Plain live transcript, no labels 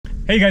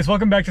Hey guys,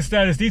 welcome back to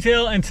Status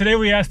Detail, and today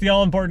we ask the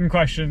all-important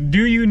question.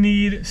 Do you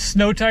need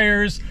snow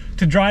tires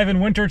to drive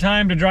in winter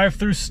time, to drive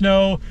through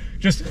snow?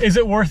 Just, is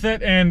it worth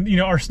it? And, you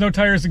know, are snow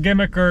tires a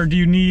gimmick, or do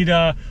you need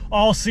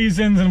all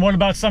seasons? And what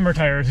about summer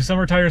tires? Do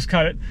summer tires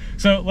cut it?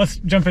 So let's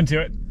jump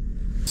into it.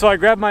 So I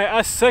grabbed my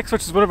S6,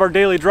 which is one of our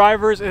daily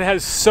drivers. It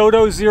has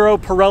Sottozero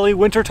Pirelli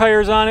winter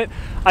tires on it.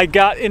 I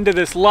got into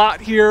this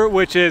lot here,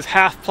 which is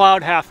half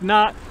plowed, half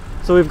not.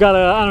 So we've got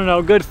I don't know,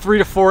 a good 3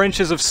 to 4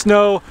 inches of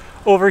snow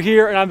over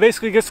here, and I'm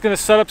basically just going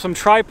to set up some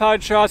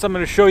tripod shots. I'm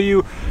going to show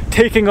you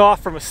taking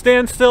off from a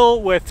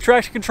standstill with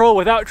traction control,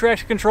 without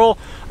traction control.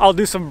 I'll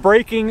do some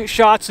braking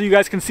shots so you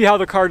guys can see how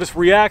the car just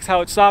reacts,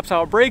 how it stops,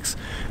 how it brakes,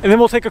 and then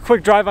we'll take a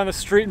quick drive on the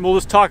street and we'll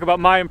just talk about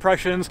my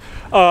impressions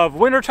of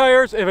winter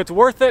tires, if it's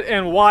worth it,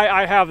 and why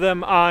I have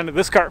them on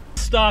this car.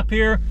 Stop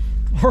here.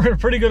 We're in a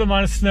pretty good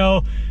amount of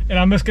snow, and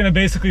I'm just going to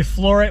basically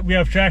floor it. We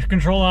have traction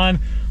control on.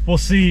 We'll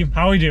see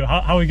how we do,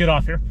 how we get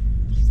off here.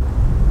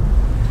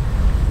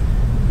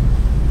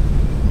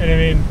 And I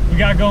mean, we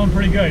got going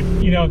pretty good.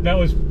 You know, that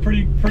was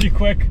pretty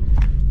quick.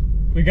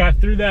 We got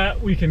through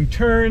that. We can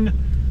turn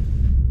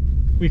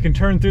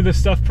through this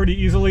stuff pretty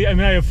easily. I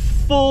mean, I have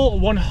full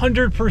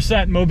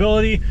 100%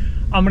 mobility.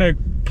 I'm gonna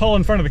pull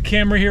in front of the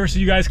camera here so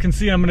you guys can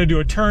see. I'm gonna do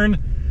a turn,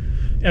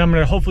 and I'm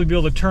gonna hopefully be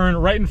able to turn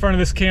right in front of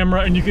this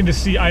camera, and you can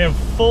just see I have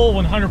full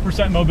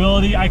 100%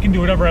 mobility. I can do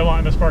whatever I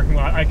want in this parking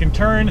lot. I can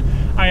turn.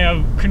 I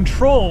have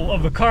control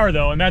of the car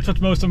though, and that's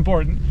what's most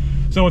important.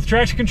 So with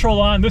traction control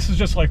on, this is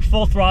just like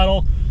full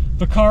throttle.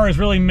 The car is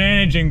really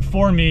managing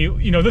for me.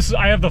 You know, this is,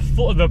 I have the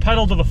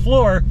pedal to the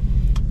floor.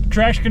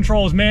 Traction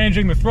control is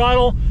managing the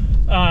throttle.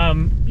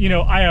 You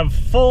know, I have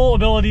full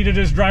ability to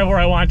just drive where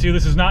I want to.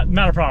 This is not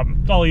a problem.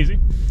 It's all easy.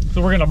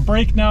 So we're gonna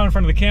brake now in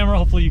front of the camera.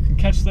 Hopefully you can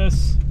catch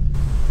this.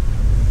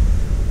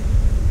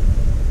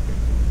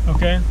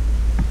 Okay.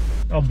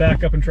 I'll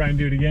back up and try and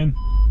do it again.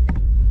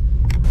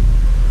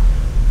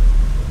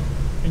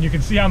 And you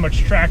can see how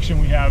much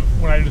traction we have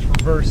when I just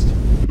reversed.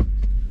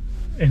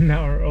 And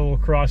now our little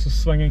cross is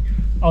swinging.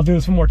 I'll do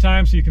this one more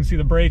time so you can see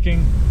the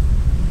braking.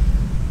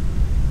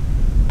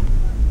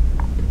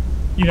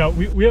 You know,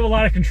 we have a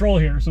lot of control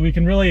here, so we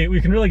can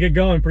really get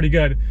going pretty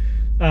good.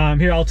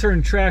 Here, I'll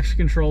turn traction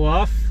control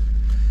off.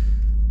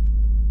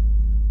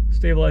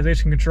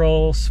 Stabilization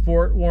control,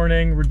 sport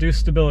warning, reduce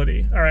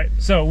stability. All right,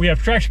 so we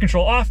have traction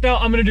control off now.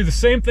 I'm gonna do the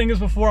same thing as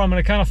before. I'm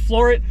gonna kind of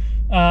floor it,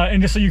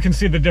 and just so you can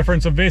see the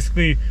difference of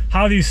basically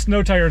how these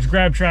snow tires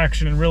grab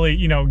traction and really,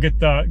 you know, get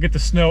the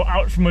snow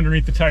out from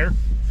underneath the tire.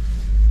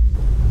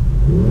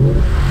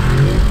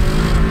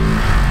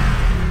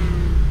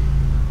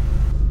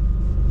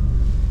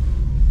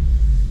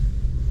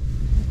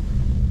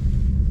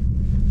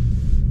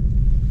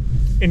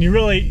 And you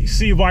really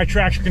see why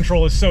traction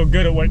control is so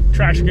good at what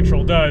traction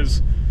control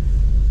does,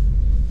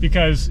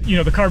 because, you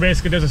know, the car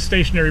basically does a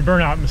stationary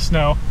burnout in the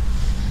snow.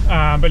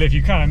 But if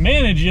you kind of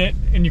manage it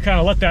and you kind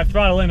of let that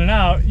throttle in and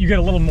out, you get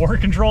a little more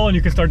control, and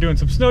you can start doing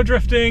some snow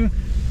drifting,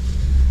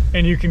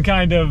 and you can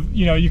kind of,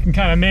 you know, you can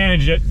kind of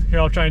manage it. Here,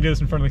 I'll try and do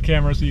this in front of the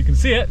camera so you can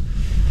see it.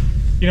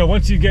 You know,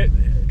 once you get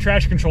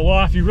traction control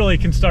off, you really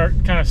can start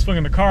kind of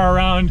swinging the car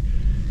around.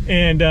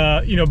 And,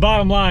 you know,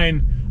 bottom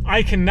line,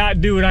 I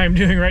cannot do what I'm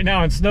doing right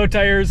now on snow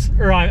tires,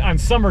 or on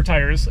summer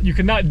tires. You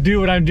cannot do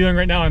what I'm doing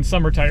right now on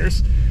summer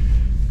tires.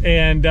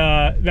 And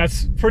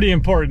that's pretty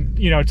important,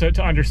 you know,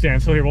 to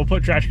understand. So here, we'll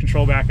put traction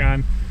control back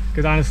on,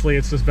 because honestly,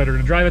 it's just better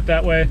to drive it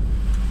that way.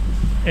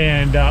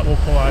 And we'll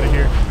pull out of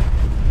here.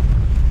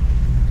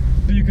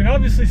 So you can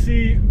obviously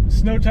see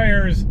snow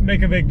tires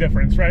make a big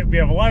difference, right? We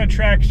have a lot of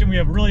traction. We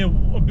have really a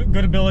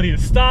good ability to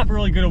stop,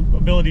 really good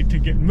ability to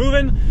get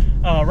moving.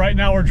 Right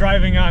now we're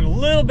driving on a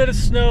little bit of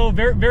snow,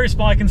 very, very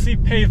small. I can see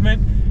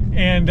pavement,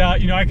 and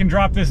you know, I can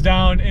drop this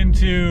down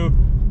into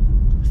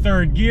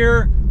third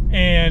gear,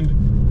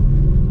 and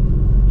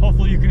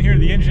hopefully you can hear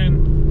the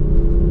engine.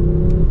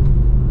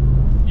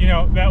 You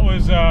know, that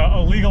was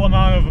a legal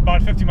amount of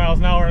about 50 miles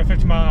an hour on a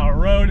 50-mile-an-hour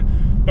road,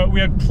 but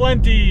we had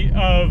plenty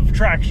of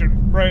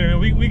traction, right? I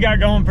mean, we got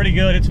going pretty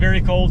good. It's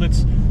very cold.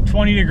 It's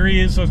 20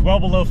 degrees, so it's well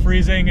below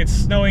freezing. It's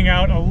snowing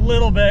out a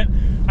little bit.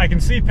 I can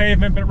see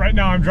pavement, but right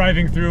now I'm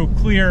driving through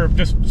clear,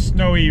 just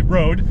snowy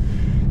road.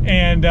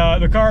 And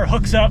the car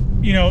hooks up,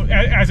 you know,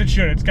 as it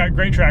should. It's got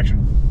great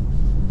traction.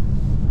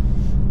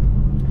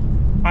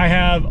 I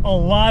have a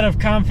lot of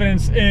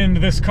confidence in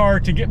this car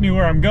to get me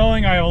where I'm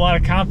going. I have a lot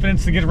of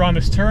confidence to get around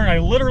this turn. I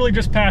literally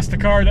just passed the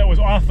car that was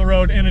off the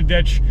road in a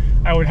ditch.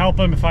 I would help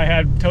him if I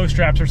had tow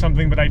straps or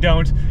something, but I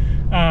don't.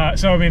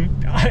 So, I mean,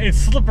 it's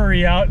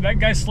slippery out. That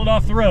guy slid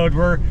off the road.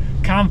 We're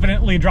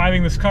confidently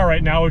driving this car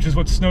right now, which is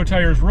what snow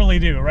tires really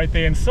do, right?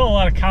 They instill a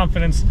lot of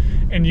confidence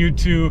in you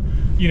to,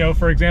 you know,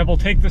 for example,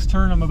 take this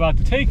turn I'm about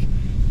to take,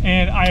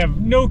 and I have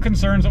no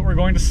concerns that we're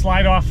going to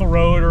slide off the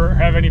road or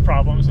have any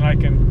problems. And I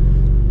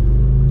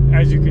can,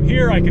 as you can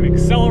hear, I can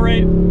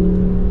accelerate,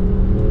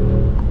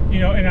 you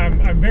know, and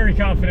I'm very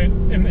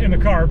confident in the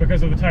car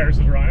because of the tires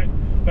that are on it.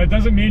 That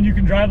doesn't mean you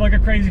can drive like a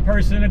crazy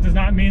person. It does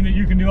not mean that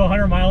you can do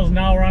 100 miles an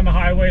hour on the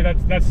highway.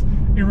 That's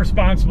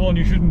irresponsible, and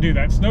you shouldn't do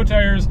that. Snow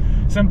tires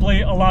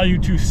simply allow you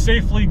to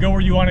safely go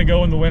where you want to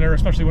go in the winter,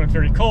 especially when it's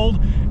very cold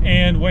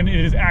and when it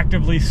is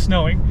actively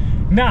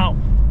snowing. Now,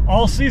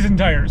 all season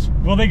tires,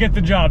 will they get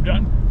the job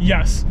done?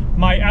 Yes.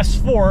 My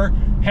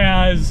S4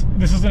 has,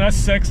 this is an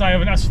S6, I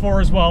have an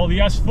S4 as well. The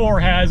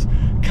S4 has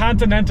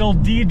Continental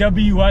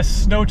DWS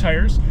snow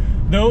tires.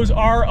 Those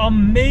are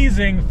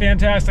amazing,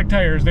 fantastic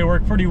tires. They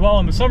work pretty well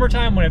in the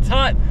summertime when it's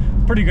hot,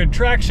 pretty good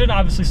traction.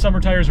 Obviously summer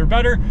tires are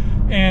better,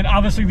 and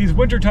obviously these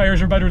winter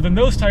tires are better than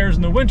those tires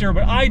in the winter,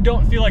 but I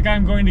don't feel like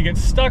I'm going to get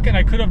stuck, and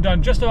I could have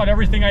done just about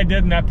everything I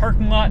did in that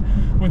parking lot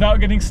without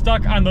getting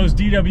stuck on those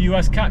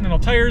DWS Continental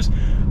tires.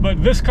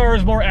 But this car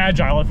is more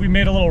agile. If we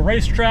made a little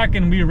racetrack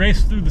and we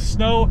raced through the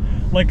snow,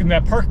 like in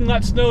that parking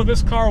lot snow,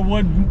 this car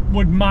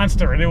would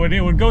monster it.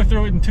 It would go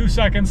through it in 2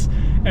 seconds,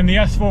 and the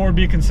S4 would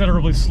be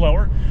considerably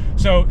slower.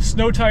 So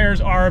snow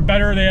tires are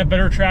better, they have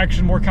better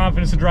traction, more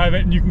confidence to drive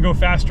it, and you can go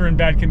faster in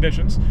bad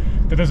conditions.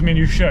 That doesn't mean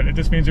you should, it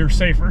just means you're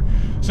safer.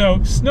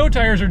 So snow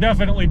tires are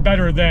definitely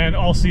better than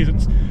all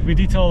seasons. We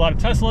detail a lot of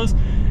Teslas,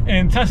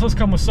 and Teslas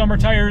come with summer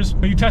tires,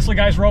 but you Tesla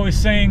guys were always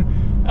saying,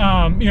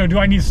 you know, do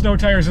I need snow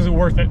tires, is it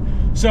worth it?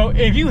 So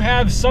if you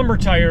have summer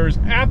tires,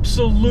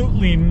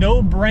 absolutely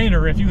no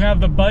brainer if you have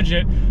the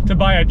budget to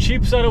buy a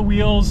cheap set of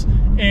wheels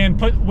and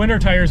put winter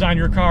tires on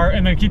your car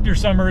and then keep your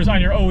summers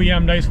on your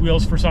OEM nice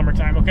wheels for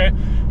summertime, okay?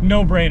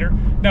 No brainer.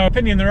 Now,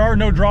 opinion, there are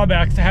no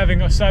drawbacks to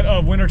having a set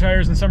of winter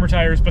tires and summer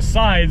tires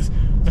besides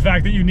the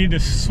fact that you need to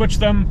switch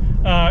them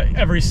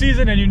every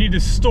season, and you need to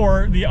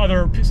store the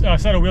other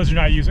set of wheels you're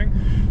not using.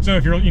 So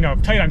if you're, you know,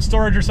 tight on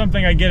storage or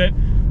something, I get it.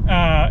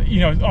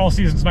 You know, all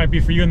seasons might be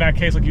for you in that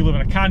case, like you live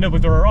in a condo,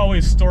 but there are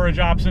always storage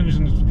options,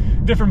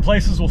 and different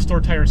places will store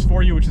tires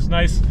for you, which is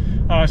nice.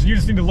 So you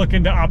just need to look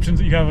into options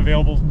that you have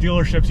available.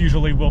 Dealerships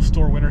usually will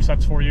store winter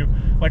sets for you,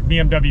 like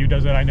BMW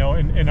does it, I know,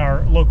 in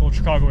our local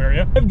Chicago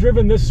area. I've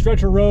driven this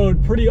stretch of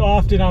road pretty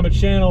often on the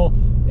channel,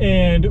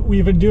 and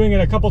we've been doing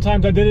it a couple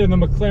times. I did it in the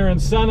McLaren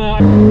Senna.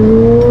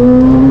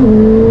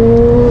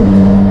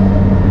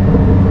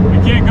 We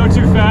can't go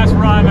too fast.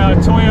 We're on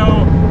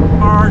Toyo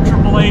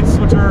R888s,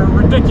 which are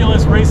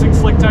ridiculous racing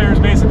slick tires.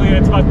 Basically,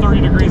 it's about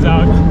 30 degrees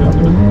out.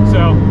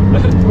 So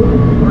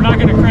we're not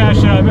going to crash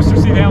Mr.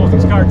 Steve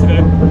Hamilton's car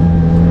today.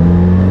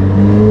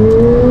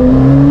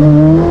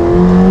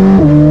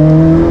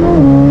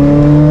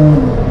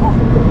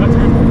 That's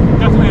good.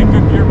 Definitely a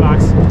good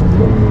gearbox.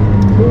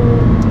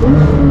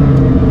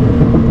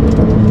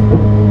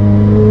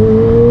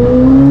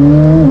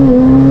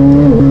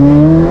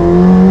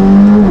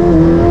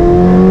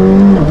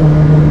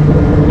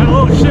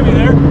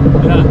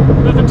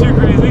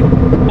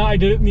 I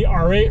did it in the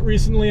R8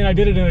 recently, and I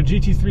did it in a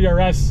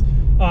GT3 RS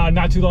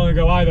not too long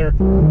ago either.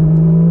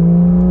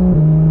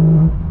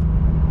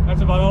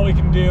 That's about all we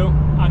can do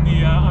on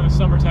the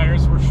summer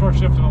tires. We're short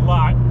shifting a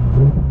lot,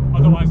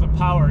 otherwise the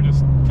power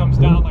just comes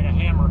down like a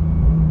hammer.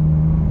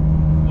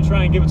 We'll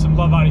try and give it some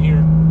love out of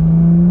here.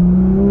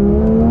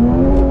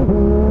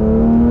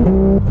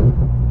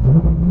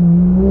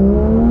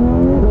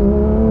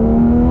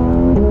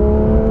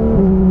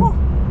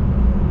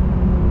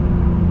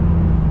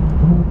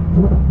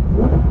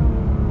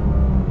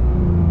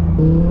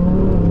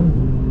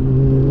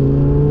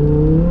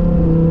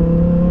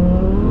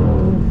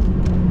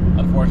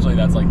 Unfortunately,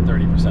 that's like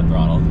 30%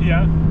 throttle.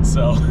 Yeah.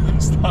 So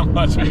there's not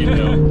much we can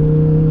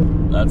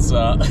do. That's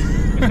about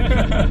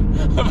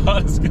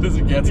as good as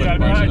it gets. Yeah,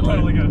 no, I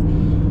totally get it.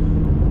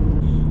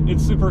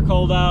 It's super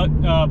cold out.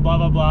 Blah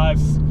blah blah.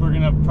 We're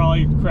gonna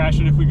probably crash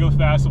it if we go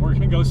fast, so we're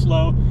gonna go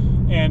slow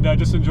and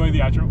just enjoy the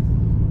outro.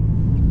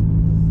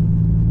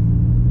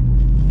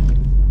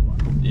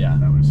 Yeah.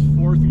 That was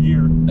 4th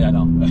gear. Yeah, I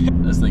know.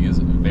 This thing is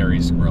very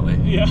squirrely.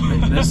 Yeah.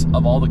 This,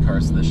 of all the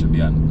cars, this should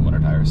be on winter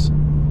tires.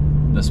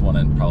 This one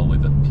and probably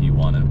the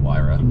P1 and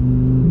Wyra.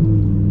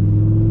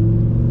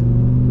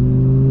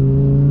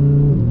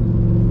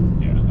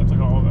 Yeah, that's like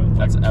all of it.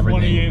 That's like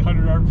everything.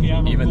 2,800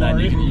 RPM. Even then,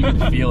 you can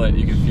feel it.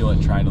 You can feel it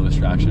trying to lose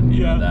traction.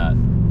 Even that.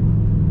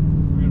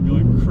 We're gonna be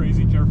like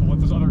crazy careful with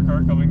this other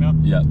car coming now.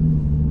 Yep.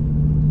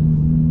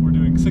 We're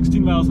doing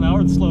 16 miles an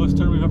hour, the slowest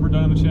turn we've ever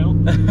done on the channel.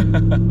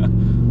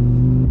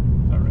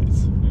 Alright,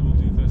 so we will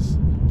do this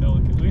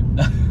delicately.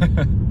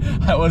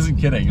 I wasn't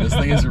kidding. This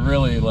thing is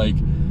really like,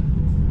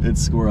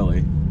 it's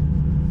squirrely.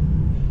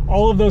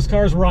 All of those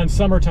cars were on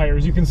summer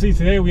tires. You can see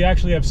today we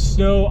actually have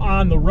snow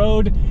on the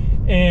road,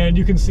 and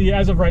you can see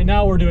as of right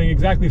now we're doing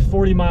exactly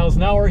 40 miles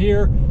an hour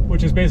here,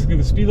 which is basically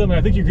the speed limit.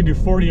 I think you can do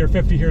 40 or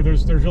 50 here.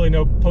 There's really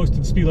no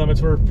posted speed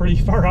limits. We're pretty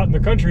far out in the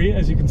country,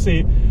 as you can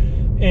see.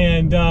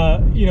 And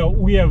you know,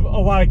 we have a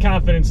lot of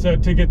confidence to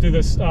get through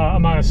this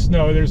amount of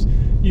snow. There's,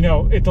 you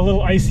know, it's a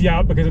little icy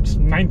out because it's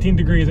 19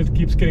 degrees. It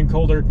keeps getting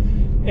colder.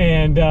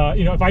 And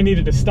you know, if I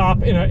needed to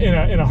stop in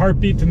a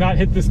heartbeat to not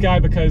hit this guy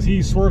because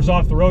he swerves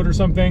off the road or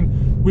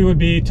something, we would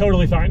be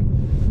totally fine.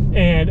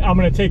 And I'm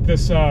gonna take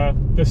this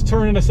this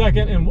turn in a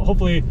second, and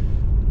hopefully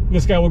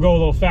this guy will go a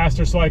little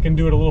faster so I can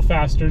do it a little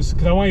faster,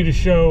 because I want you to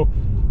show,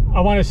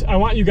 I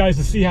want you guys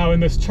to see how in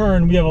this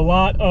turn we have a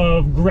lot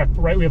of grip,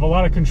 right? We have a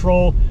lot of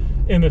control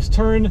in this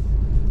turn,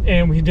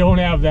 and we don't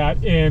have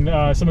that in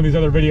some of these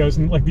other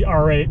videos, like the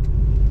R8.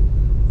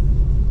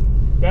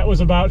 That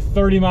was about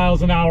 30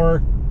 miles an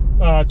hour,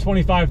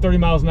 25, 30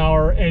 miles an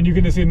hour, and you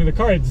can just see, I mean, the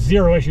car had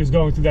zero issues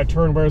going through that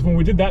turn, whereas when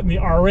we did that in the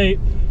R8,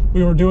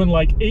 we were doing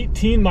like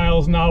 18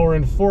 miles an hour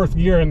in fourth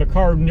gear, and the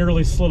car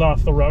nearly slid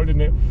off the road.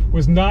 And it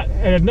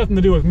had nothing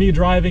to do with me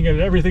driving, it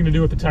had everything to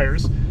do with the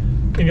tires.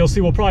 And you'll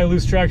see we'll probably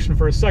lose traction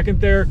for a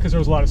second there because there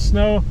was a lot of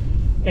snow,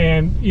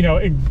 and you know,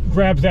 it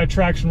grabs that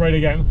traction right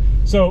again.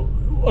 So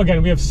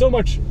again, we have so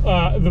much,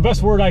 the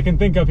best word I can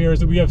think of here is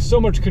that we have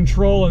so much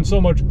control and so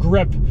much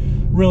grip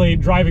really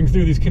driving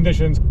through these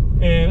conditions.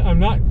 And I'm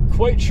not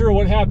quite sure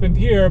what happened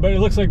here, but it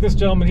looks like this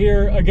gentleman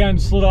here, again,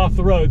 slid off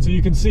the road. So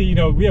you can see, you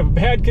know, we have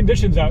bad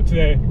conditions out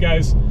today,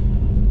 guys.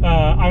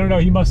 I don't know,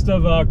 he must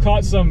have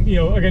caught some, you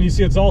know, again, you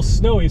see it's all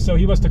snowy, so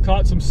he must have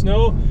caught some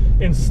snow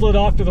and slid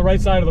off to the right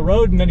side of the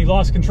road, and then he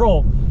lost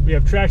control. We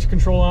have traction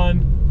control on,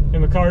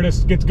 and the car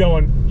just gets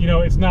going. You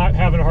know, it's not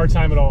having a hard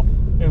time at all.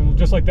 And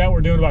just like that,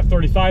 we're doing about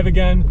 35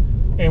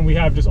 again, and we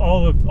have just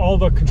all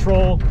the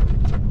control.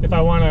 If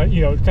I want to,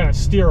 you know, kind of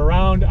steer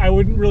around, I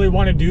wouldn't really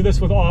want to do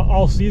this with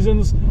all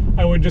seasons.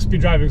 I would just be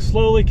driving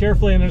slowly,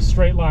 carefully, in a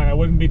straight line. I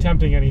wouldn't be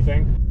tempting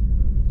anything.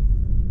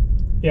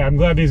 Yeah, I'm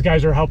glad these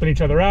guys are helping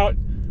each other out.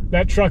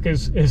 That truck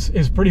is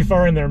pretty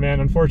far in there, man,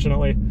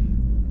 unfortunately.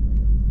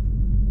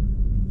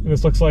 And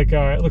this looks like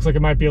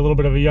it might be a little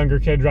bit of a younger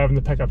kid driving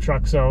the pickup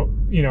truck. So,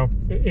 you know,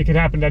 it can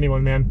happen to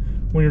anyone, man.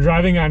 When you're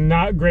driving on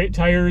not great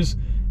tires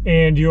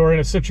and you're in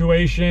a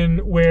situation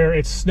where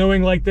it's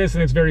snowing like this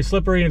and it's very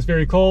slippery and it's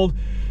very cold,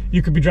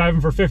 you could be driving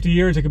for 50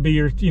 years. It could be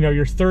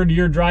your third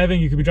year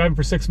driving. You could be driving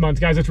for 6 months.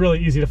 Guys, it's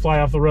really easy to fly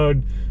off the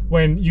road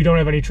when you don't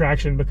have any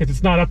traction because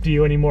it's not up to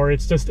you anymore. It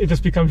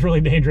just becomes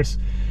really dangerous.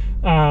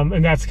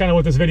 And that's kind of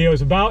what this video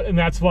is about, and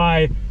that's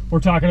why we're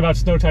talking about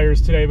snow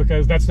tires today,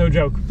 because that's no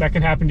joke. That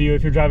can happen to you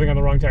if you're driving on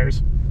the wrong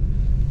tires.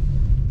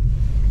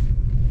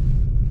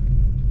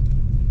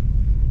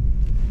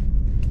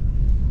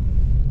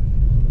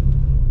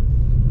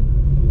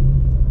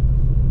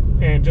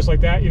 And just like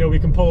that, you know, we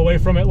can pull away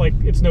from it like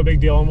it's no big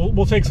deal. And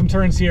we'll take some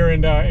turns here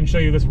and show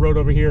you this road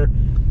over here,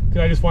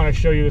 because I just want to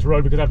show you this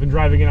road because I've been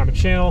driving it on the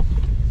channel,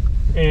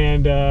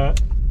 and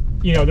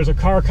you know, there's a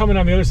car coming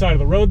on the other side of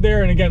the road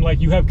there, and again, like,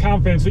 you have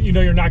confidence that you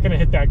know you're not going to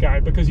hit that guy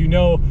because you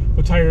know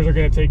the tires are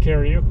going to take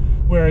care of you.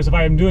 Whereas if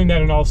I am doing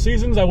that in all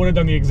seasons, I would have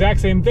done the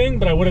exact same thing,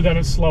 but I would have done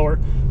it slower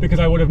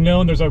because I would have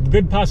known there's a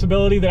good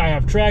possibility that I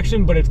have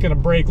traction, but it's going to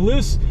break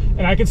loose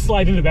and I could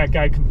slide into that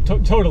guy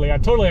totally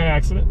on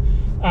accident.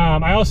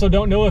 I also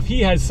don't know if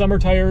he has summer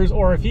tires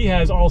or if he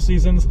has all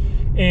seasons,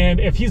 and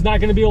if he's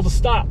not going to be able to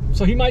stop,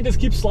 so he might just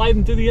keep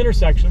sliding through the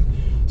intersection.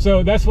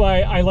 So that's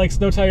why I like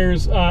snow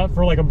tires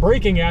for like a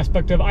braking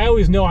aspect of, I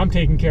always know I'm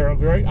taken care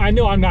of, right? I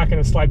know I'm not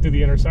going to slide through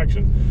the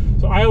intersection.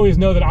 So I always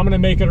know that I'm going to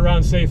make it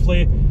around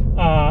safely.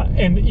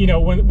 And you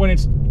know, when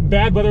it's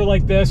bad weather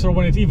like this, or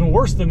when it's even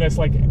worse than this,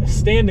 like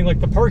standing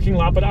like the parking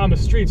lot, but on the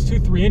streets,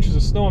 2-3 inches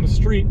of snow on the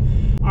street,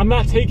 I'm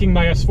not taking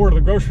my S4 to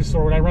the grocery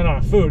store when I run out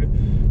of food.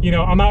 You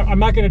know, I'm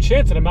not going to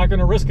chance it. I'm not going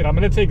to risk it. I'm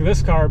going to take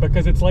this car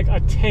because it's like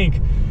a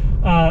tank.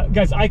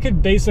 Guys, I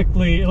could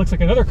basically, it looks like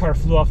another car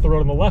flew off the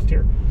road on the left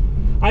here.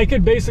 I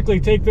could basically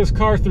take this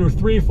car through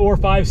 3, 4,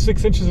 5,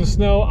 6 inches of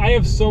snow. I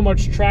have so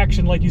much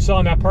traction, like you saw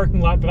in that parking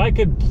lot, that I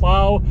could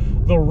plow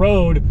the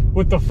road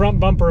with the front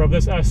bumper of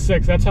this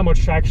S6. That's how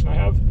much traction I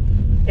have.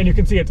 And you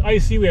can see it's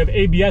icy. We have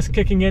ABS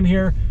kicking in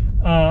here.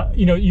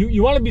 You know,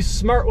 you want to be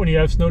smart when you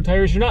have snow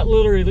tires. You're not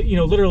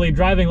literally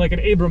driving like an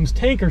Abrams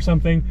tank or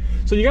something.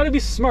 So you got to be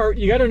smart.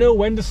 You got to know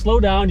when to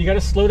slow down. You got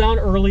to slow down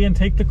early and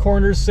take the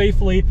corners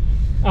safely.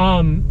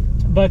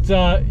 But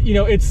you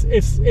know, it's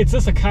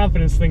just a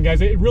confidence thing,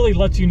 guys. It really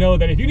lets you know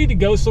that if you need to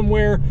go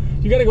somewhere,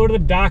 you got to go to the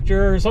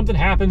doctor, or something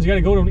happens, you got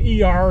to go to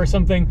an ER or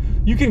something,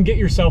 you can get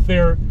yourself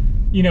there,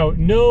 you know,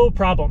 no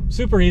problem,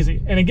 super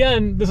easy. And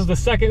again, this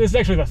is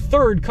actually the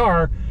third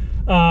car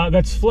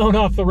that's flown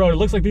off the road. It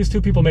looks like these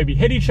two people maybe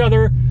hit each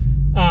other.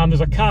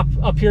 There's a cop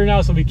up here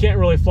now, so we can't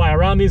really fly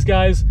around these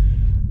guys.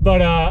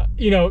 But,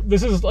 you know,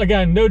 this is,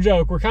 again, no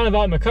joke. We're kind of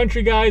out in the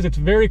country, guys. It's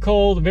very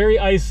cold, very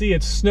icy.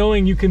 It's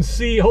snowing. You can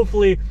see,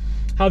 hopefully,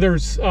 how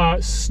there's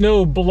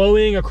snow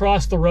blowing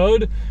across the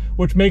road,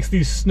 which makes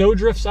these snow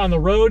drifts on the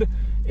road.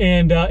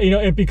 And, you know,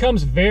 it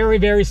becomes very,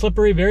 very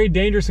slippery, very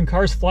dangerous, and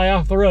cars fly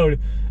off the road.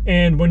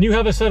 And when you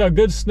have a set of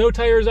good snow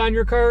tires on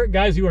your car,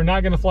 guys, you are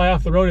not going to fly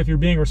off the road if you're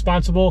being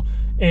responsible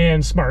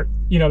and smart.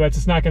 You know, that's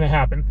just not going to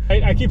happen.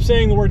 I keep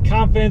saying the word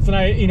confidence,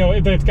 and you know,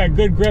 that it's got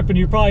good grip, and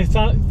you probably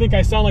think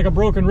I sound like a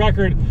broken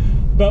record.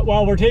 But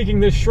while we're taking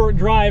this short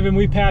drive and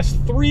we pass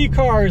 3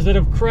 cars that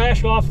have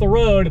crashed off the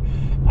road,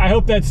 I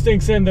hope that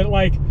stinks in that,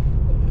 like,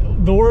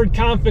 the word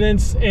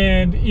confidence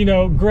and, you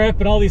know, grip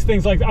and all these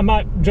things, like, I'm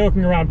not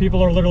joking around.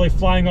 People are literally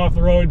flying off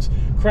the roads,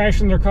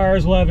 crashing their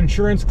cars, will have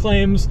insurance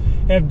claims,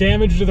 have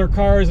damage to their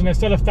cars, and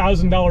instead of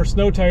 $1,000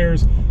 snow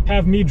tires,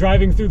 have me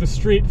driving through the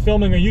street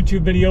filming a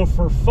YouTube video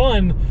for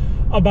fun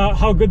about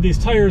how good these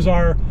tires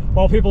are,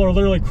 while people are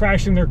literally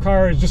crashing their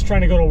cars just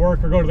trying to go to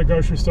work or go to the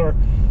grocery store.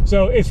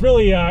 So it's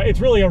really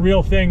a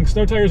real thing.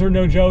 Snow tires are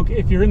no joke.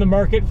 If you're in the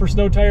market for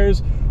snow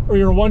tires, or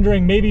you're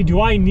wondering maybe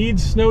do I need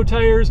snow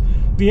tires,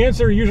 the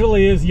answer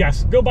usually is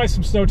yes. Go buy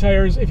some snow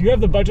tires. If you have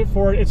the budget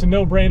for it, it's a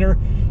no-brainer.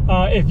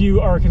 If you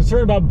are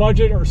concerned about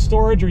budget or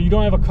storage, or you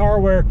don't have a car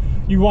where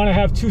you want to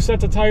have 2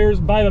 sets of tires,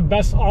 buy the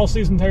best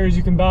all-season tires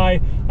you can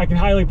buy. I can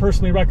highly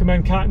personally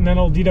recommend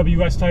Continental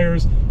DWS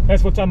tires.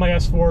 That's what's on my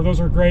S4. Those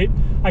are great.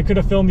 I could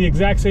have filmed the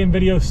exact same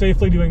video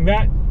safely doing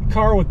that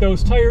car with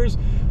those tires.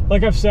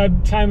 Like I've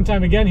said time and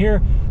time again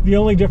here, the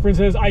only difference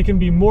is I can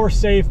be more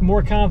safe,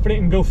 more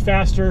confident, and go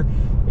faster.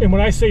 And when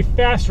I say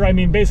faster, I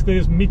mean basically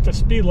just meet the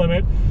speed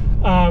limit,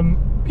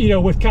 you know,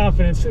 with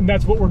confidence. And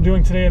that's what we're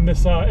doing today in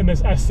this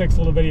S6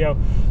 little video.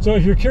 So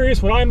if you're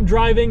curious what I'm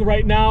driving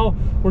right now,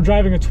 we're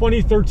driving a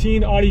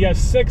 2013 Audi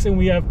S6, and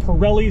we have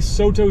Pirelli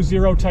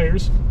Sottozero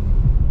tires.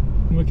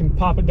 And we can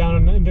pop it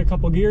down into a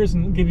couple gears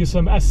and give you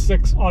some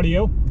S6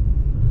 audio.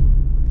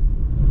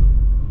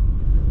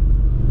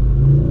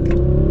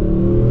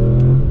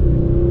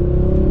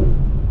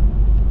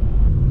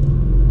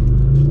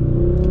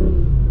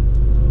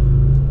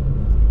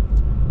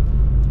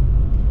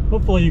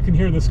 Hopefully you can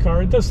hear this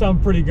car. It does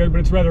sound pretty good, but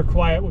it's rather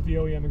quiet with the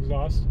OEM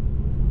exhaust.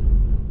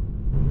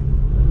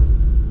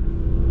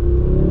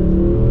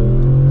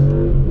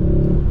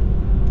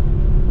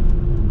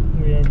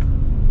 We have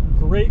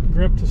great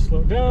grip to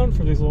slow down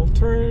for these little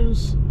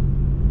turns.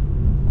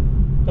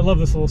 I love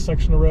this little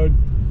section of road.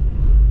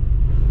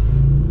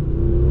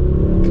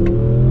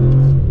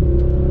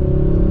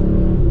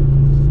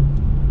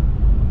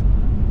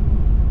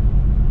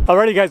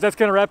 Alrighty guys, that's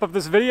going to wrap up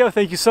this video.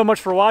 Thank you so much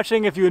for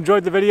watching. If you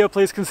enjoyed the video,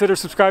 please consider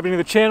subscribing to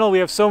the channel. We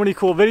have so many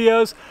cool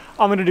videos.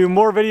 I'm going to do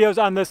more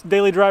videos on this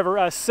Daily Driver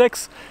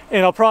S6,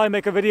 and I'll probably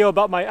make a video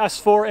about my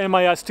S4 and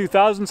my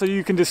S2000 so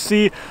you can just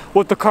see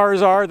what the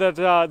cars are that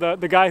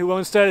the guy who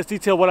owns Status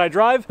Detail what I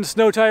drive. And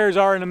snow tires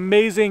are an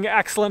amazing,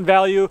 excellent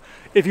value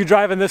if you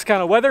drive in this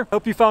kind of weather.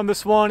 Hope you found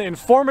this one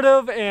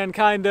informative and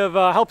kind of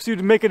helps you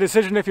to make a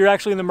decision if you're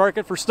actually in the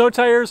market for snow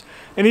tires.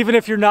 And even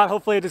if you're not,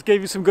 hopefully it just gave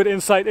you some good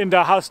insight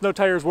into how snow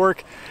tires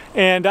work.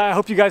 And I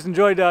hope you guys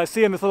enjoyed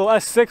seeing this little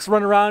S6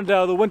 run around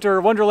the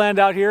winter wonderland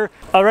out here.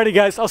 Alrighty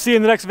guys, I'll see you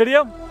in the next video.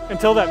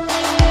 Until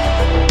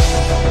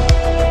then.